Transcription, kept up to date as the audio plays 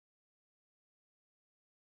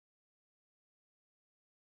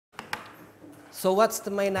So what's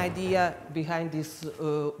the main idea behind this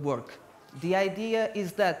work? The idea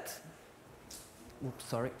is that,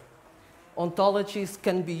 ontologies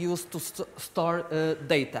can be used to store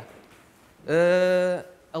data.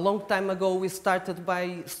 A long time ago, we started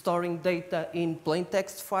by storing data in plain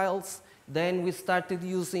text files. Then we started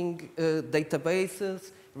using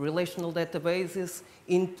databases, relational databases,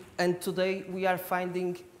 and today we are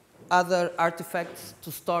finding other artifacts to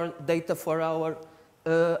store data for our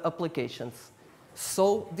applications.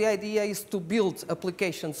 So the idea is to build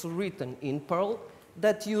applications written in Perl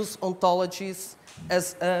that use ontologies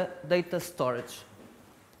as a data storage.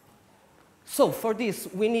 So for this,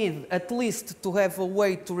 we need at least to have a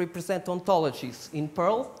way to represent ontologies in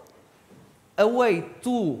Perl, a way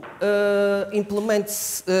to implement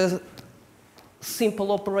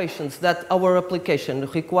simple operations that our application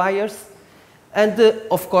requires, and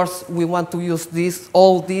of course, we want to use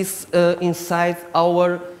all this inside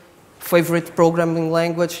our favorite programming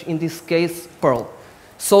language, in this case, Perl.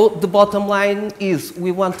 So the bottom line is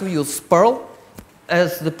we want to use Perl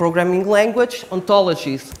as the programming language,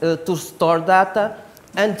 ontologies to store data,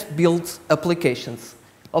 and build applications.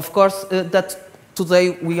 Of course, that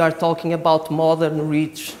today we are talking about modern,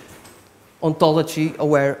 rich,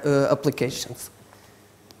 ontology-aware applications.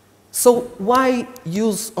 So why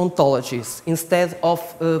use ontologies instead of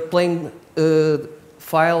plain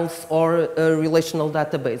files or relational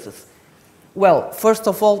databases? Well, first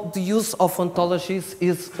of all, the use of ontologies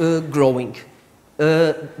is growing.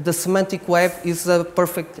 The semantic web is a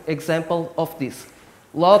perfect example of this.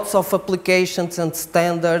 Lots of applications and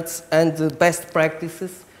standards and best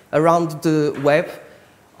practices around the web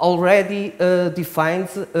already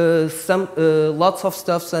defines lots of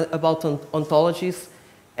stuff about ontologies,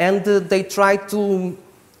 and they try to,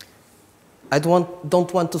 I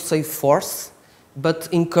don't want to say force, but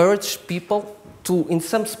encourage people to, in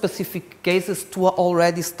some specific cases, to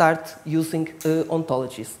already start using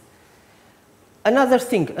ontologies. Another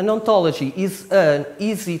thing, an ontology is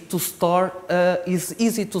easy to store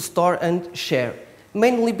and share,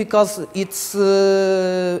 mainly because it's,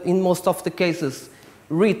 in most of the cases,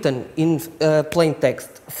 written in plain text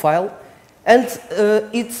file, and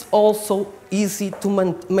it's also easy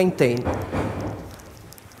to maintain.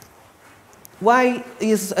 Why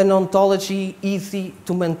is an ontology easy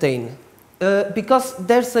to maintain? Because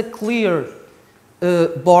there's a clear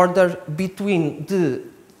border between the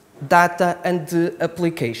data and the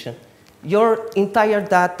application. Your entire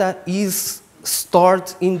data is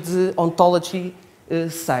stored in the ontology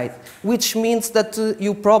side, which means that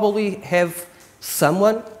you probably have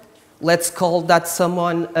someone, let's call that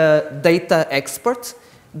someone a data expert,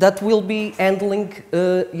 that will be handling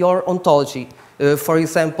your ontology. For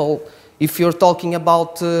example, if you're talking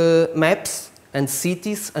about maps and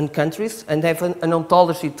cities and countries and have an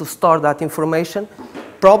ontology to store that information,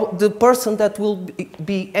 the person that will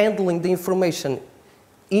be handling the information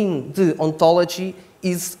in the ontology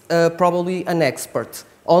is probably an expert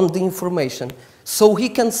on the information. So he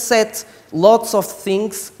can set lots of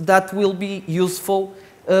things that will be useful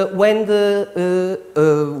will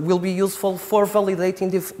be useful for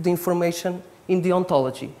validating the information in the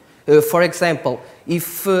ontology. For example,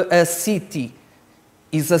 if a city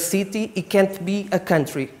is a city, it can't be a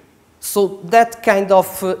country. So that kind of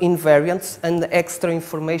invariance and extra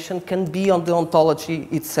information can be on the ontology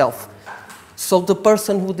itself. So the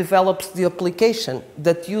person who develops the application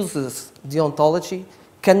that uses the ontology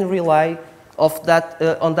can rely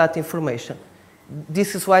on that information.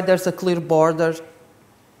 This is why there's a clear border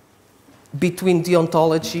between the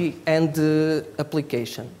ontology and the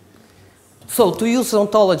application. So to use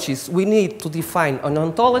ontologies, we need to define an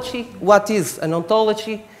ontology. What is an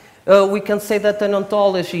ontology? We can say that an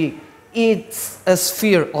ontology is a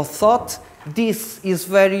sphere of thought. This is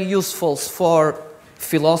very useful for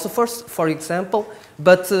philosophers, for example,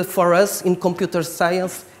 but for us in computer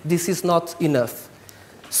science, this is not enough.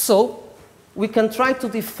 So we can try to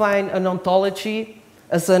define an ontology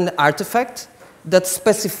as an artifact that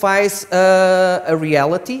specifies a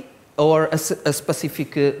reality or a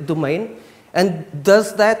specific domain, and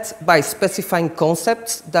does that by specifying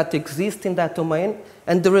concepts that exist in that domain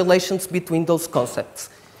and the relations between those concepts.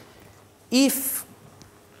 If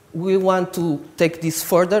we want to take this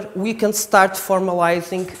further, we can start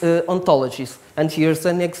formalizing ontologies. And here's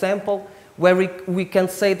an example where we can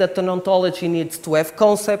say that an ontology needs to have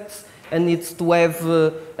concepts and needs to have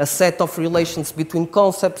a set of relations between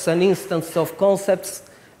concepts, an instance of concepts,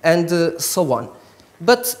 and so on.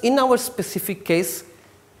 But in our specific case,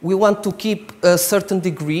 we want to keep a certain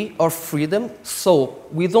degree of freedom, so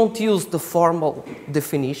we don't use the formal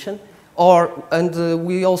definition, and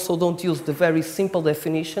we also don't use the very simple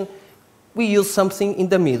definition. we use something in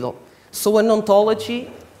the middle. So an ontology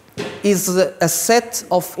is a set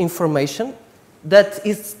of information that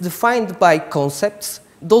is defined by concepts.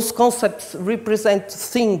 Those concepts represent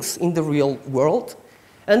things in the real world,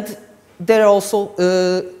 and there also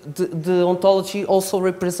the ontology also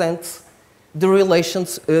represents the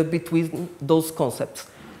relations between those concepts.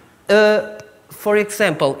 For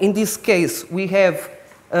example, in this case, we have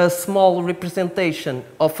a small representation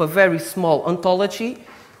of a very small ontology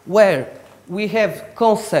where we have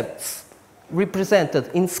concepts represented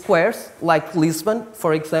in squares, like Lisbon,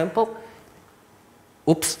 for example.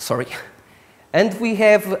 Oops, sorry. And we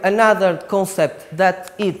have another concept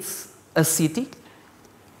that it's a city.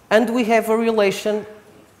 And we have a relation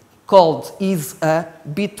called is-a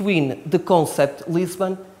between the concept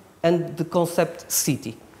Lisbon and the concept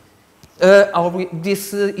city.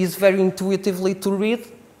 This is very intuitively to read.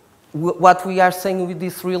 What we are saying with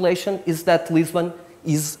this relation is that Lisbon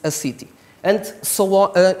is a city. And so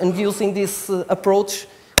on, and using this approach,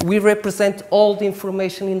 we represent all the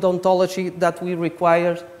information in the ontology that we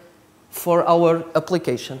require for our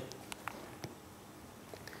application.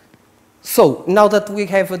 So, now that we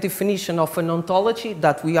have a definition of an ontology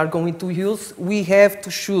that we are going to use, we have to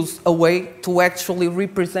choose a way to actually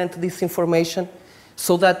represent this information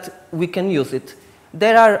so that we can use it.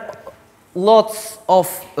 There are lots of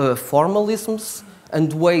formalisms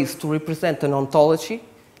and ways to represent an ontology,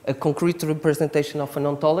 a concrete representation of an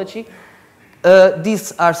ontology.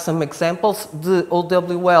 These are some examples. The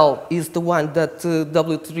OWL is the one that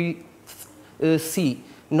W3C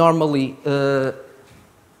normally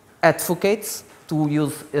advocates to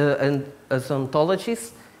use as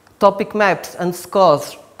ontologies. Topic maps and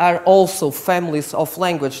scores are also families of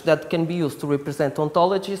language that can be used to represent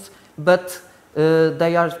ontologies, but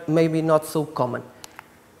they are maybe not so common.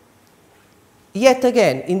 Yet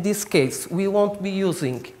again, in this case, we won't be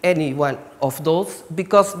using any one of those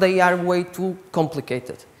because they are way too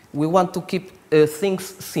complicated. We want to keep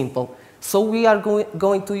things simple. So we are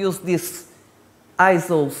going to use this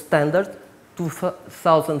ISO standard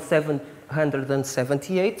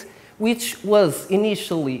 2778, which was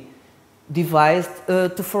initially devised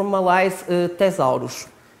to formalize thesaurus,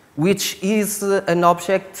 which is an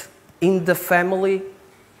object in the family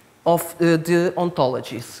of the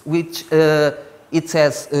ontologies, which it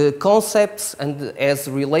has concepts and has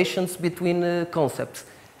relations between concepts.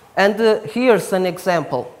 And here's an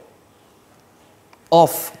example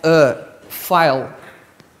of a file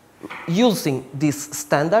using this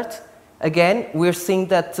standard. Again, we're seeing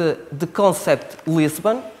that the concept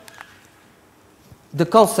Lisbon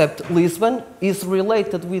is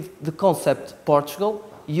related with the concept Portugal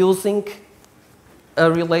using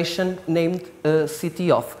a relation named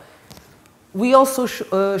city of. We also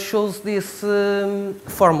shows this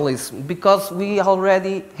formalism because we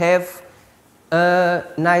already have a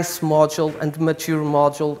nice module and mature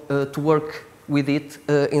module to work with it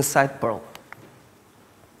inside Perl.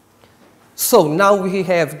 So now we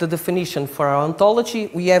have the definition for our ontology.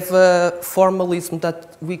 We have a formalism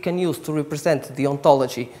that we can use to represent the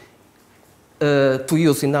ontology to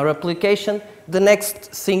use in our application. The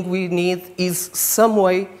next thing we need is some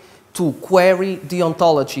way to query the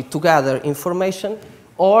ontology to gather information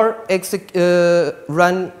or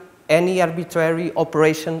run any arbitrary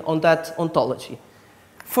operation on that ontology.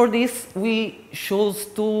 For this, we chose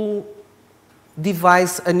to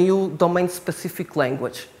devise a new domain-specific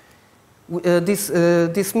language.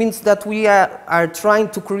 This means that we are trying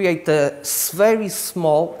to create a very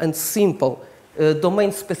small and simple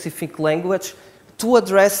domain-specific language to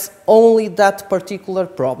address only that particular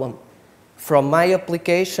problem. From my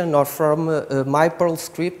application or from my Perl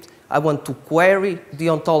script, I want to query the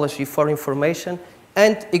ontology for information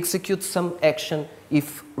and execute some action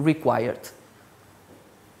if required.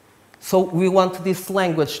 So we want this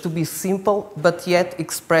language to be simple, but yet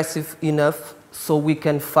expressive enough so we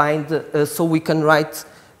can write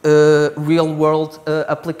real-world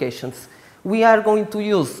applications. We are going to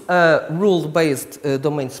use a rule-based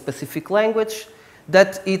domain-specific language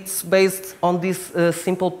that it's based on this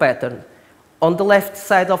simple pattern. On the left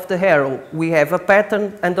side of the arrow, we have a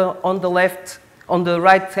pattern, and on the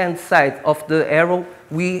right-hand side of the arrow,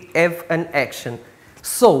 we have an action.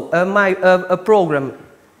 So a program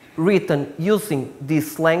written using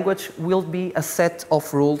this language will be a set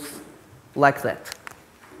of rules like that.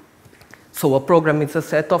 So a program is a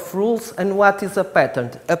set of rules, and what is a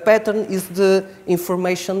pattern? A pattern is the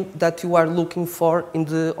information that you are looking for in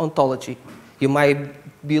the ontology. You might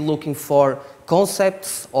be looking for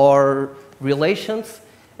concepts or relations,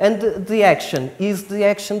 and the action is the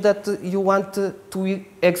action that you want to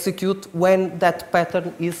execute when that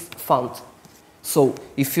pattern is found. So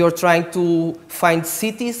if you're trying to find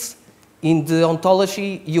cities in the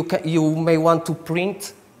ontology, you may want to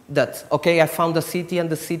print that, okay, I found a city and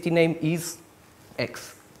the city name is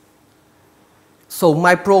X. So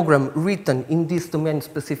my program written in this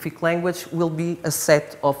domain-specific language will be a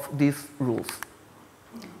set of these rules.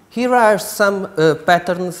 Here are some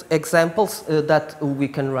patterns examples that we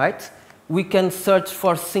can write. We can search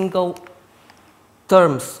for single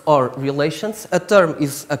terms or relations. A term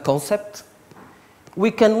is a concept.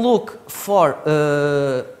 We can look for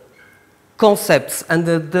concepts and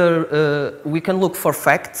we can look for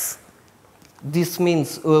facts. This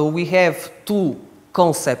means we have two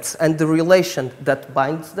concepts and the relation that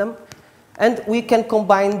binds them. And we can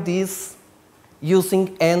combine these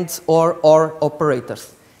using and or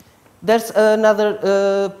operators. There's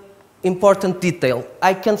another important detail.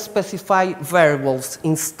 I can specify variables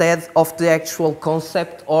instead of the actual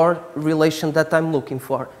concept or relation that I'm looking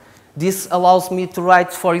for. This allows me to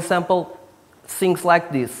write, for example, things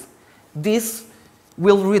like this. This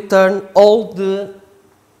will return all the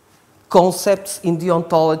concepts in the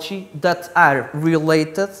ontology that are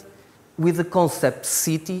related with the concept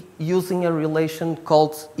city using a relation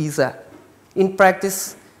called ISA. In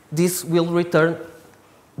practice, this will return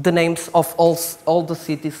the names of all the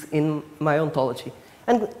cities in my ontology.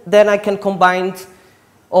 And then I can combine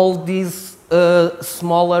all these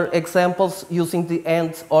smaller examples using the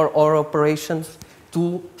and or operations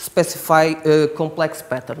to specify complex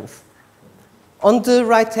patterns. On the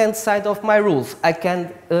right-hand side of my rules, I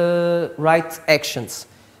can write actions.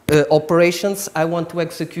 Operations I want to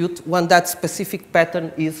execute when that specific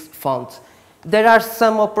pattern is found. There are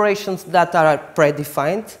some operations that are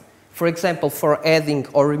predefined, for example, for adding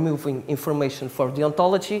or removing information for the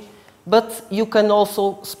ontology, but you can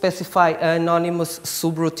also specify an anonymous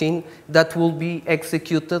subroutine that will be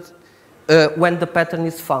executed when the pattern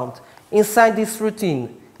is found. Inside this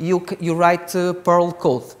routine, you write Perl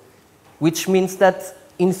code, which means that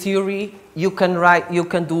in theory you can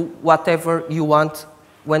do whatever you want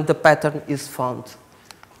when the pattern is found.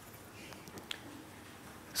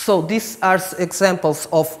 So these are examples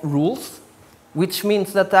of rules, which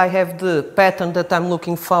means that I have the pattern that I'm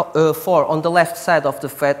looking for on the left side of the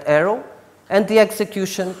fat arrow, and the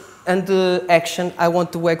execution and the action I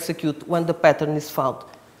want to execute when the pattern is found.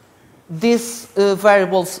 These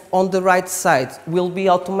variables on the right side will be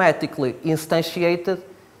automatically instantiated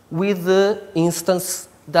with the instance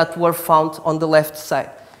that were found on the left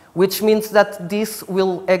side, which means that this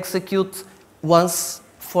will execute once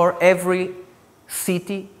for every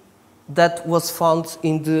city that was found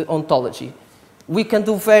in the ontology. We can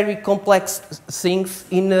do very complex things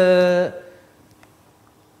in a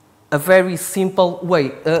very simple way.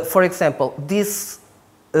 For example, this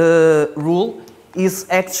rule is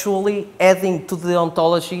actually adding to the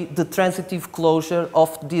ontology the transitive closure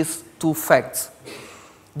of these two facts.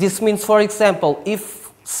 This means, for example, if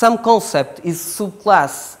some concept is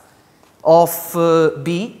subclass of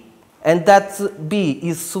B and that B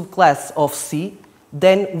is subclass of C,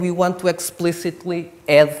 then we want to explicitly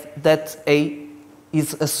add that A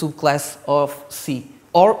is a subclass of C.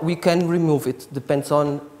 Or we can remove it, depends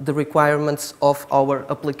on the requirements of our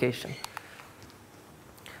application.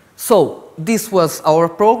 So this was our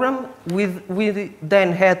program. We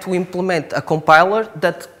then had to implement a compiler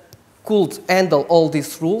that could handle all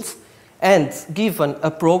these rules, and given a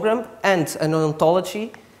program and an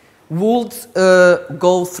ontology, would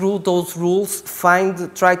go through those rules,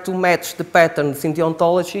 try to match the patterns in the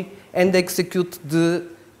ontology, and execute the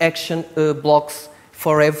action blocks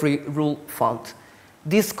for every rule found.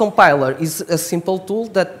 This compiler is a simple tool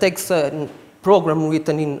that takes a program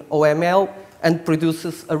written in OML and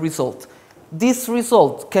produces a result. This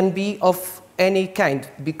result can be of any kind,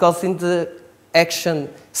 because in the action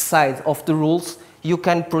side of the rules, you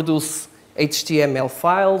can produce HTML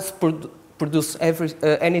files, produce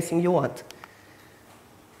anything you want.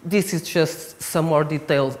 This is just some more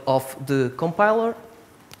details of the compiler,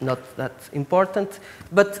 not that important,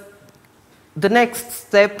 but the next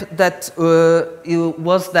step that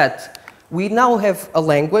was that we now have a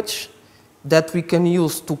language that we can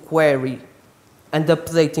use to query and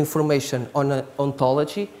update information on an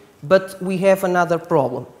ontology, but we have another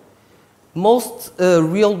problem. Most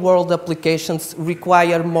real-world applications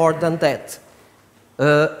require more than that.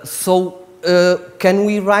 Can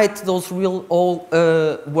we write those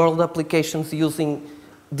real-world applications using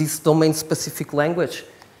this domain-specific language?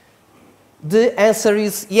 The answer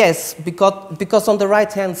is yes, because on the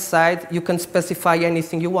right-hand side, you can specify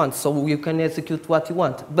anything you want, so you can execute what you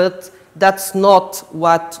want. But that's not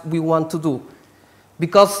what we want to do,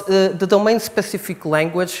 because the domain-specific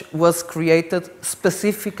language was created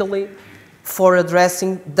specifically for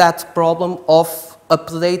addressing that problem of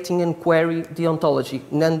updating and query the ontology,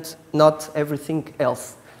 and not everything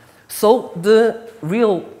else. So the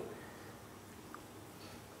real,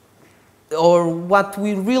 or what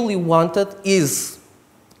we really wanted is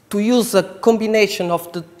to use a combination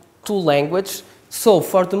of the two languages. So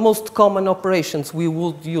for the most common operations, we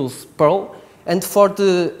would use Perl, and for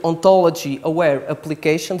the ontology-aware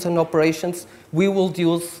applications and operations, we will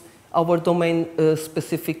use our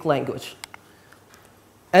domain-specific language.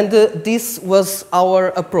 And this was our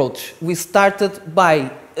approach. We started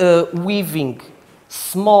by weaving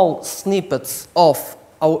small snippets of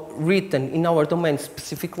written in our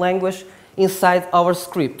domain-specific language inside our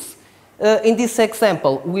scripts. In this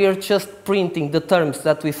example, we are just printing the terms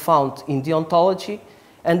that we found in the ontology,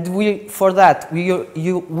 and for that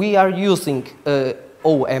we are using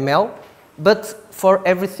OML, but for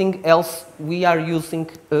everything else we are using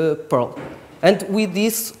Perl. And with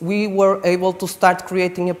this, we were able to start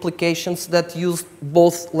creating applications that used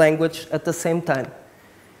both languages at the same time.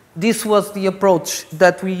 This was the approach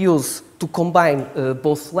that we use to combine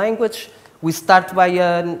both languages. We start by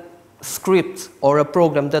a script or a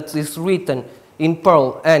program that is written in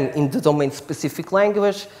Perl and in the domain-specific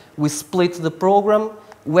language. We split the program.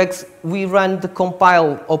 We run the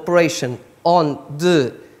compile operation on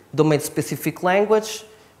the domain-specific language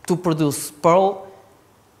to produce Perl.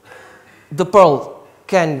 The Perl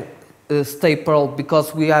can stay Perl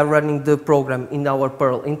because we are running the program in our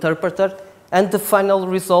Perl interpreter, and the final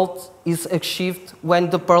result is achieved when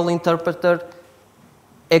the Perl interpreter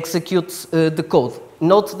executes the code.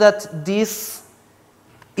 Note that this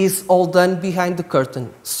is all done behind the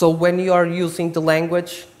curtain. So when you are using the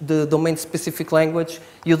language, the domain-specific language,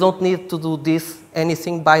 you don't need to do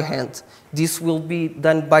anything by hand. This will be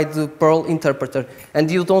done by the Perl interpreter, and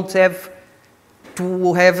you don't have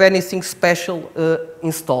to have anything special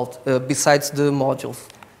installed besides the modules.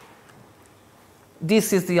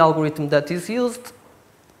 This is the algorithm that is used.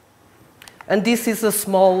 And this is a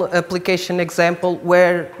small application example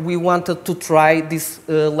where we wanted to try this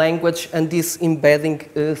language and this embedding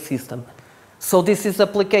system. So this is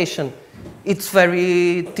application. It's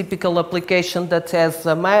very typical application that has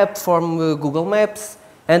a map from Google Maps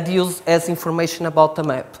and use as information about the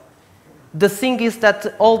map. The thing is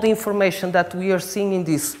that all the information that we are seeing in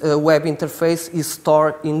this web interface is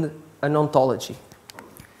stored in an ontology.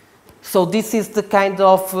 So this is the kind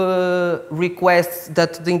of requests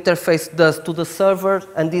that the interface does to the server,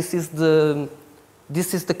 and this is the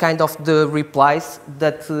kind of the replies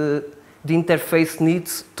that the interface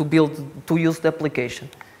needs to use the application.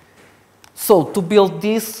 So to build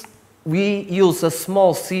this, we use a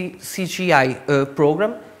small CGI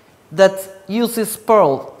program that uses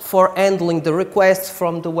Perl for handling the requests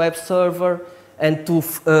from the web server and to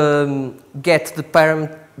get the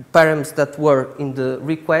params that were in the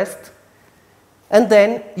request, and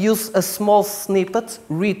then use a small snippet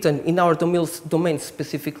written in our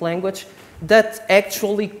domain-specific language that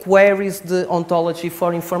actually queries the ontology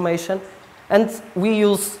for information, and we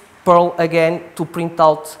use Perl again to print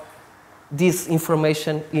out this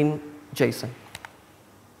information in JSON.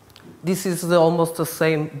 This is almost the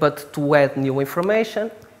same, but to add new information.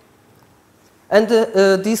 And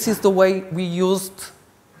this is the way we used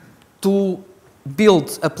to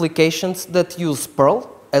build applications that use Perl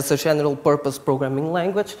as a general purpose programming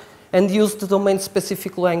language and use the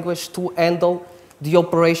domain-specific language to handle the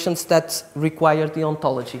operations that require the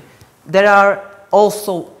ontology. There are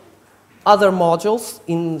also other modules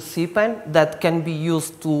in CPAN that can be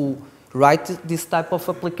used to write this type of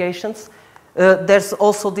applications. There's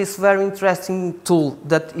also this very interesting tool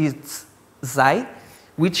that is Xi,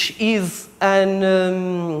 which is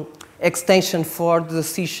an extension for the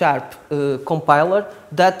C# compiler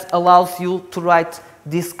that allows you to write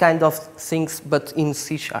this kind of things, but in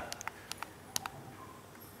C#.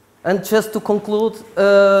 And just to conclude,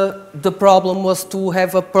 the problem was to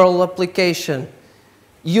have a Perl application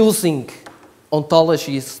using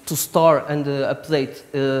ontologies to store and update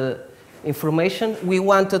information. We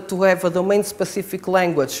wanted to have a domain-specific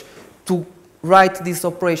language to write these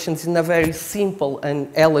operations in a very simple and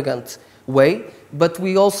elegant way, but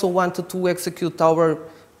we also wanted to execute our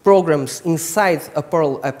programs inside a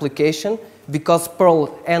Perl application because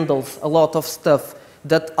Perl handles a lot of stuff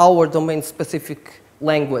that our domain-specific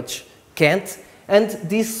language can't. And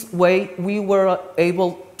this way we were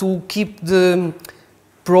able to keep the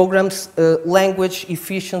program's language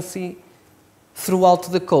efficiency throughout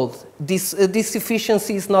the code. This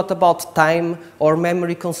efficiency is not about time or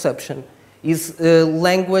memory consumption. It's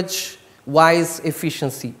language-wise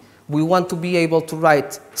efficiency. We want to be able to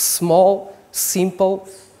write small, simple,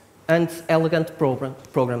 and elegant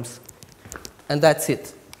programs. And that's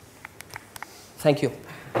it. Thank you.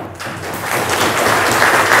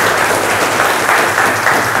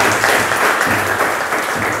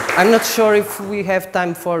 I'm not sure if we have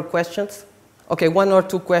time for questions. Okay, 1 or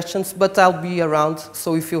 2 questions, but I'll be around.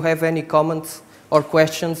 So if you have any comments or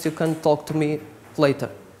questions, you can talk to me later.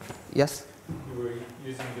 Yes? You were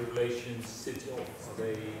using the relations city. Are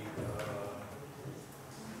they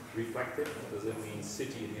reflective? Does it mean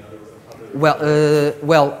city in the other?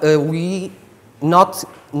 We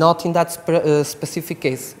not in that specific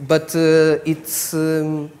case, but it's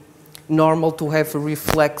normal to have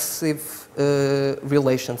reflexive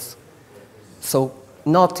relations. So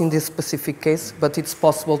not in this specific case, but it's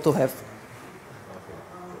possible to have.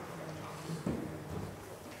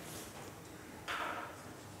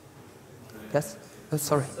 Yes?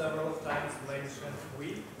 Sorry. Several times mentioned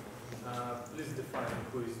we. Please define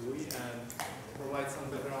who is we and provide some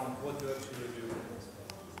background what you actually do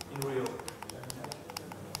in real.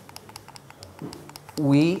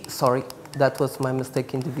 We, sorry, that was my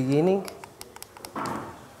mistake in the beginning.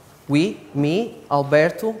 We, me,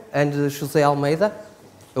 Alberto, and José Almeida,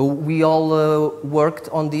 we all worked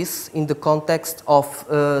on this in the context of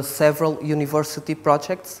several university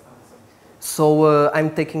projects. So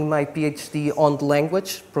I'm taking my PhD on the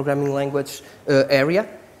language, programming language area.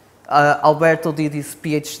 Alberto did his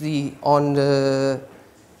PhD on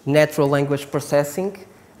natural language processing,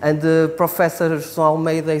 and Professor José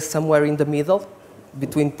Almeida is somewhere in the middle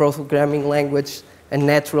between programming language and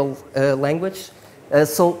natural language.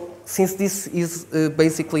 So since this is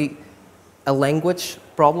basically a language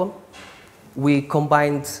problem, we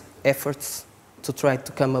combined efforts to try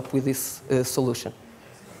to come up with this solution.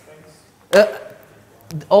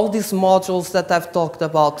 All these modules that I've talked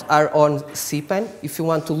about are on CPAN, if you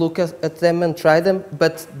want to look at them and try them,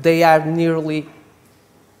 but they are nearly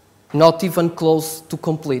not even close to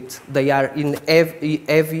complete. They are in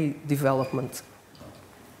heavy development.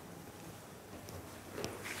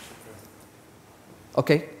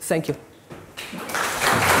 Okay, thank you.